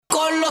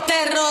los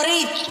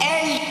terroristas.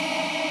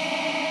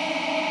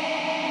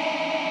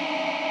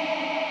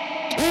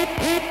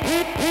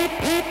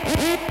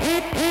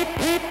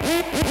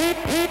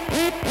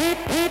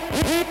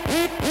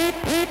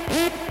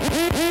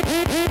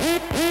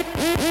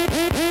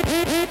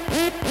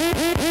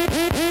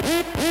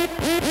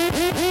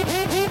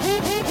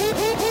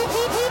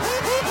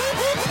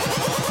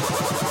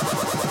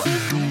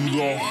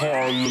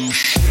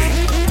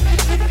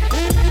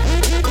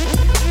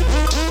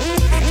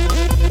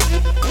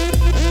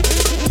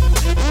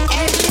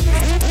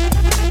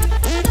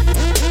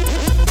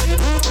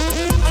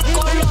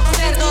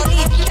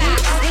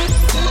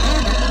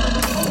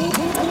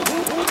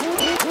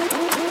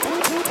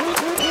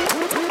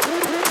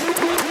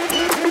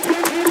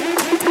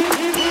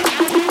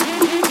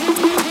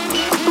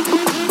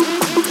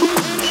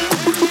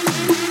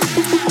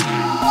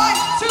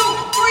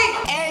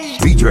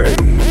 DJ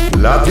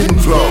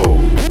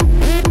LatinFlow.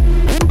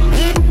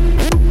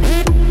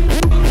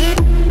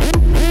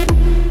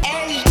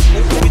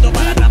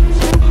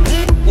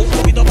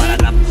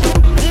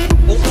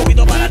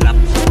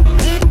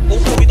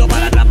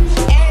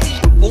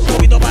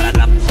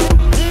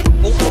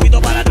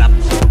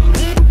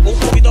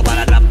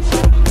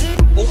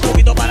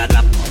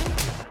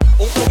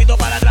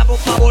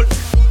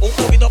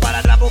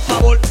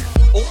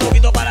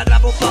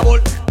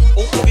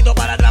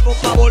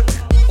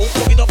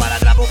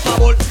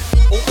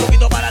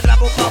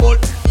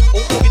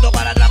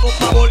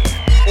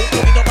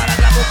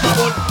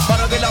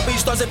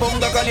 Se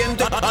ponga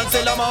caliente,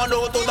 alce la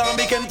mano toda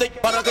mi gente,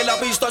 para que la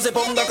pista se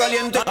ponga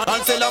caliente,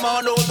 alce la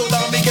mano toda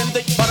mi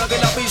gente, para que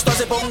la pista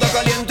se ponga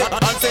caliente,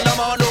 alce la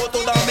mano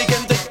toda mi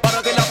gente,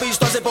 para que la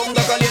pista se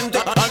ponga caliente,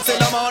 alce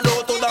la mano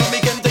toda mi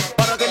gente,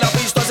 para que la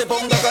pista se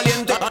ponga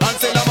caliente,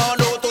 alce la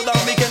mano toda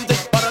mi gente,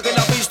 para que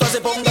la pista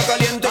se ponga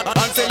caliente,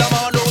 alce la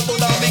mano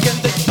toda mi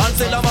gente,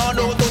 alce la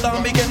mano toda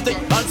mi gente,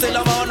 alce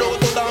la mano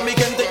toda mi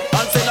gente,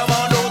 alce la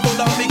mano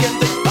toda mi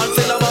gente,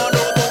 alce la mano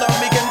toda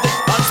mi gente,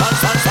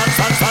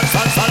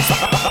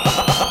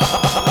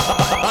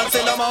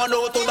 alce la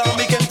mano toda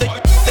mi gente.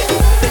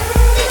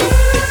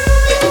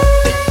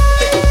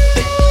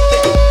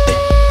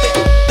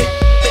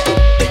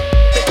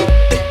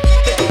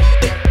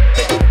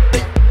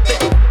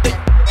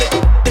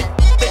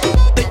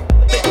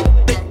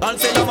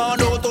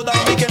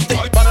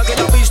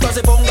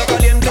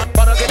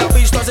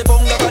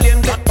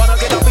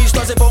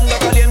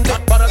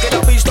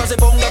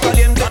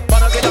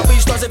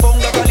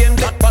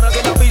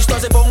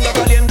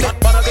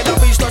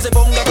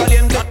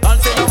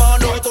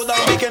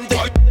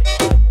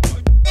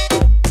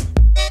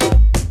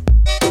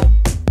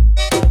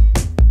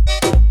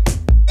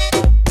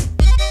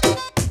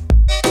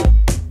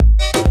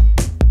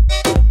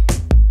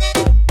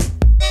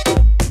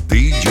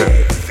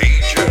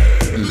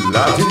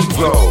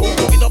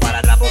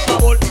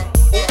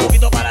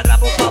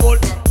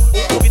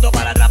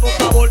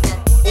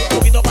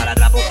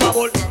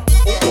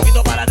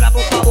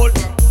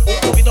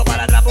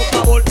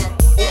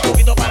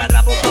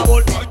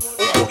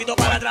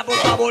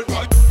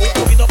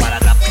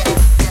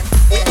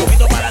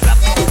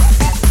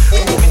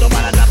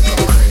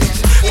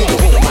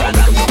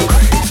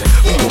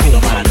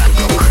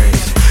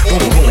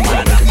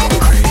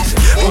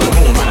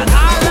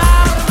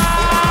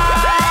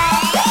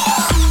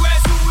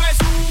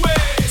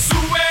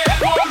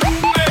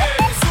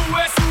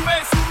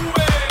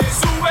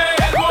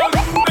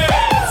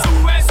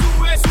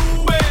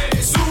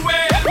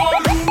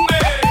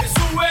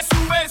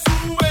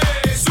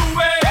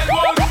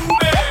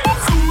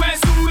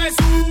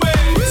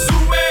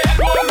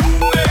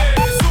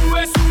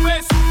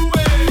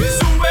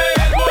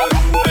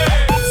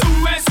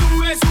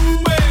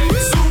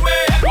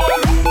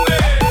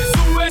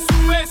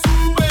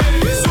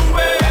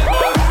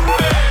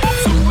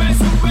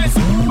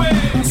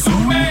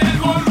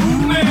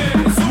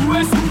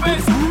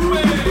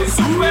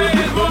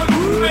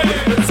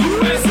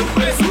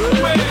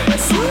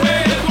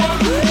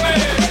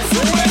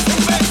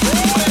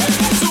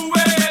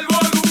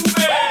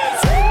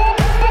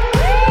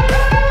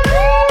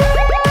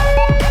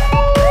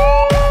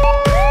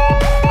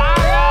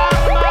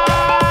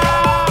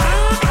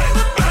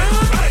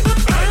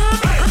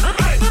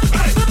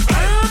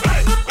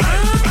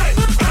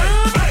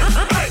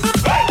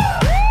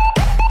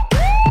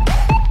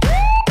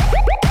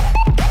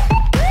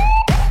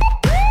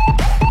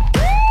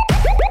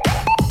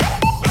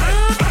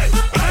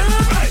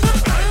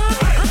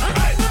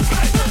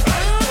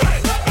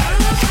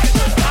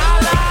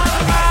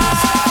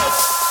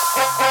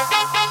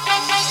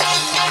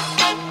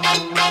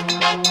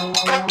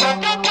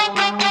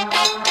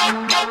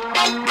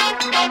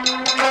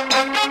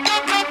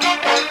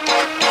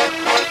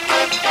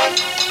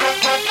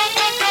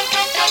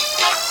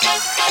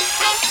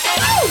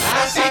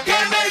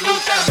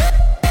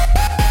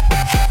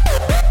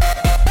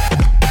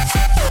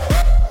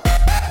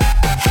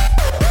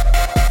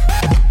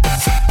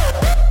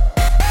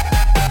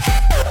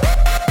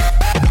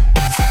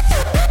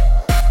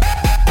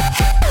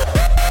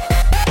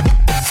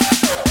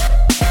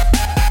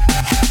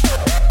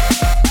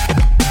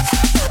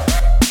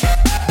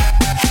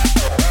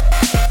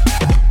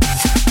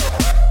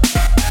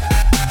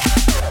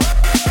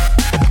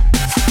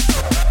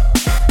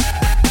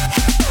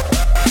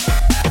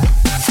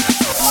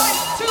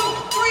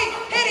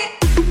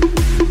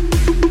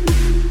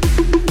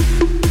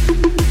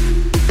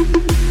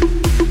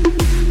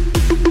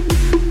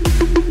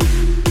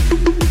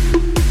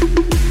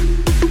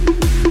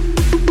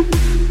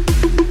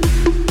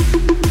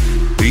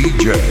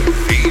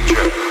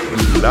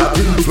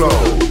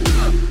 LatinFlow.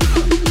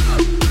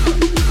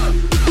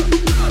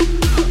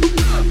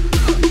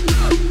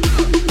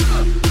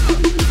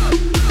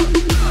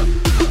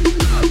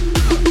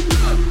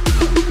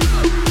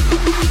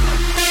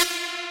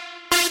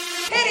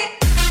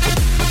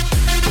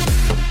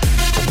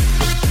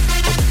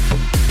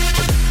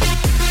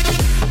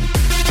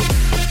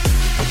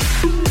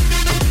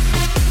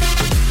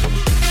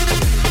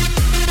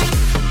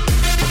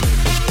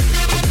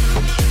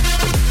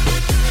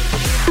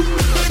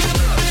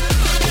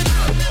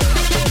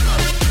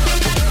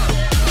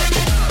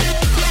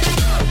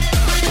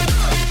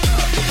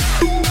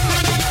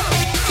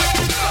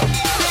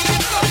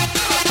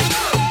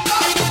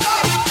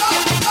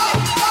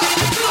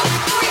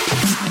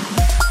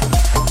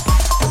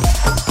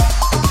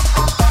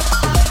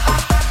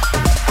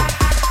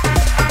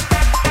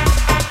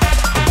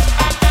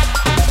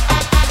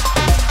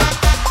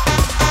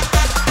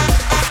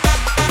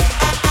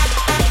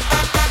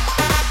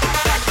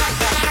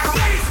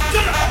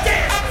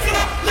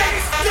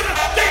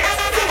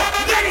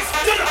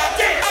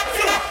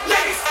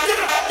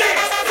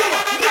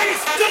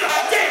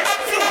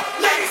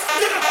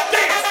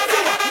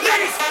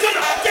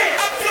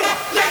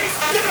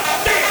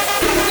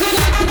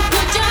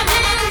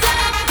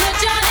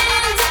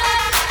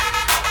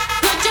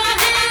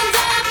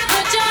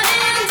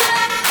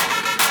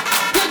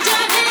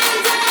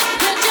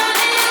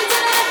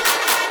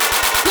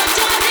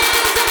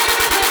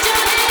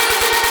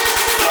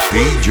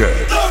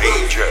 DJ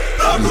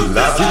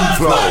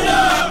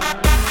LatinFlow.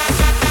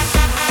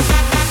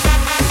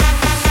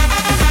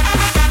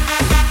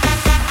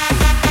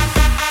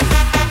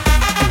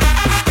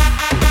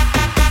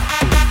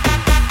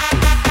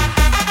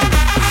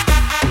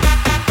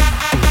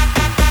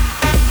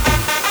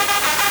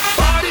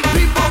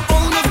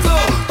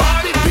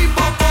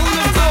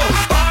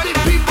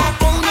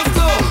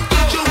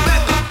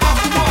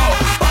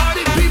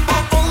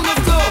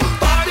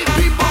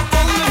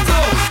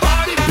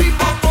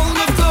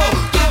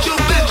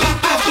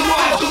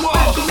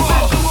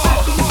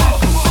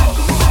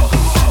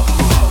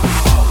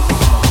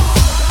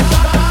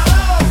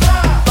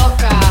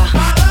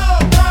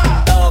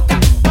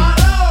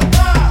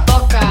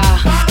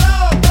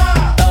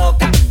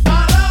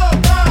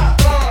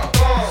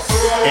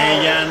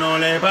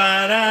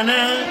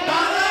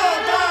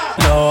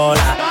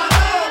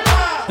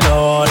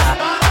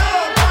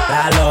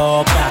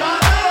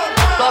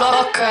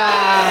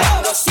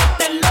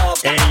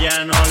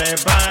 Ella no le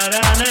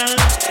para nada.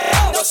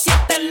 No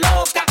siente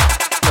loca.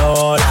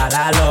 Lola,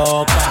 la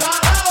loca.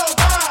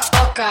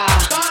 Loca.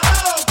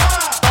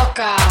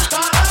 Loca.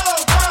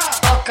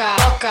 Loca.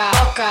 Loca.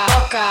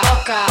 Loca.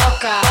 Loca.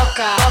 Loca.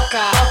 Loca.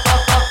 Loca.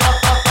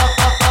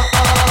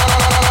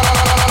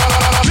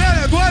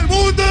 ¡Viene todo el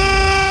mundo!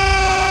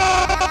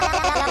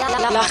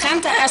 La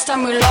gente está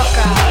muy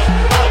loca.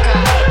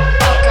 Loca.